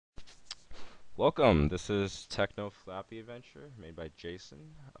Welcome. This is Techno Flappy Adventure made by Jason.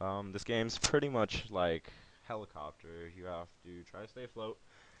 This game's pretty much like helicopter. You have to try to stay afloat.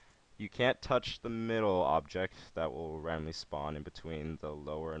 You can't touch the middle object that will randomly spawn in between the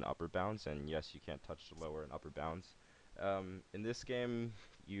lower and upper bounds, and yes, you can't touch the lower and upper bounds. In this game,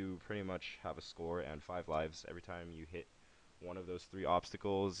 you pretty much have a score and 5 lives. Every time you hit one of those 3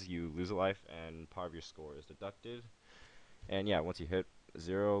 obstacles, you lose a life, and part of your score is deducted. And yeah, once you hit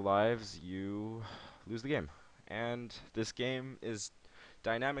 0 lives, you lose the game. And this game is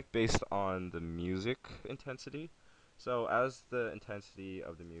dynamic based on the music intensity. So as the intensity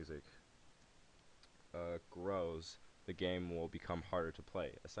of the music grows, the game will become harder to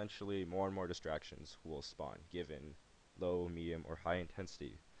play. Essentially, more and more distractions will spawn, given low, medium, or high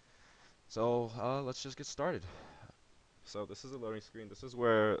intensity. So let's just get started. So this is a loading screen. This is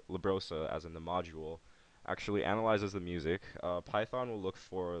where Librosa, as in the module, actually analyzes the music. Python will look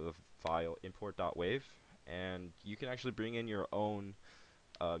for the file import.wave, and you can actually bring in your own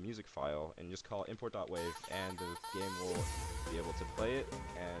music file and just call import.wave, and the game will be able to play it,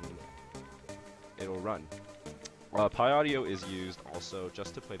 and it'll run. PyAudio is used also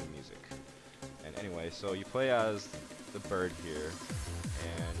just to play the music. And anyway, so you play as the bird here,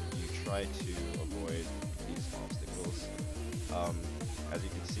 and you try to avoid these obstacles. As you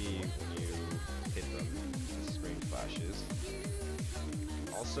can see, when you hit them, the screen flashes.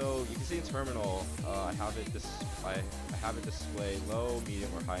 Also, you can see in terminal, I have it display low, medium,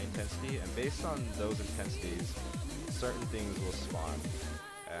 or high intensity, and based on those intensities, certain things will spawn.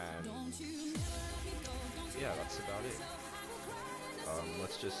 And yeah, that's about it.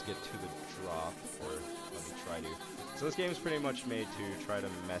 Let's just get to the drop, or let me try to. So this game is pretty much made to try to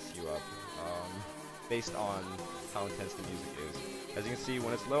mess you up, based on how intense the music is. As you can see,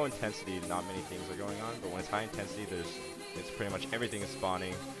 when it's low intensity, not many things are going on, but when it's high intensity, it's pretty much everything is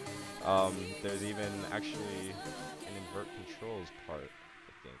spawning. There's even actually an invert controls part,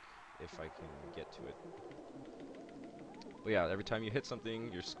 I think, if I can get to it. But yeah, every time you hit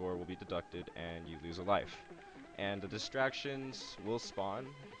something, your score will be deducted and you lose a life. And the distractions will spawn,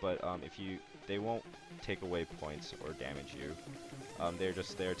 but they won't take away points or damage you. They're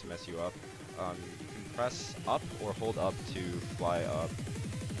just there to mess you up. You can press up or hold up to fly up,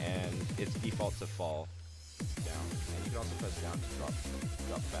 and it's default to fall down. And you can also press down to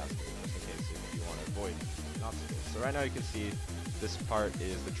drop faster, just in case if you want to avoid an obstacle. So right now you can see this part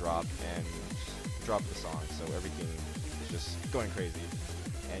is the drop and the drop of the song, so everything is just going crazy.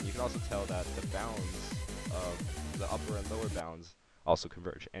 And you can also tell that the bounds of the upper and lower bounds also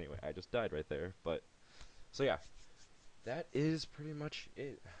converge. Anyway, I just died right there, but so yeah, that is pretty much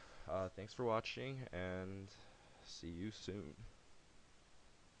it. Thanks for watching, and see you soon.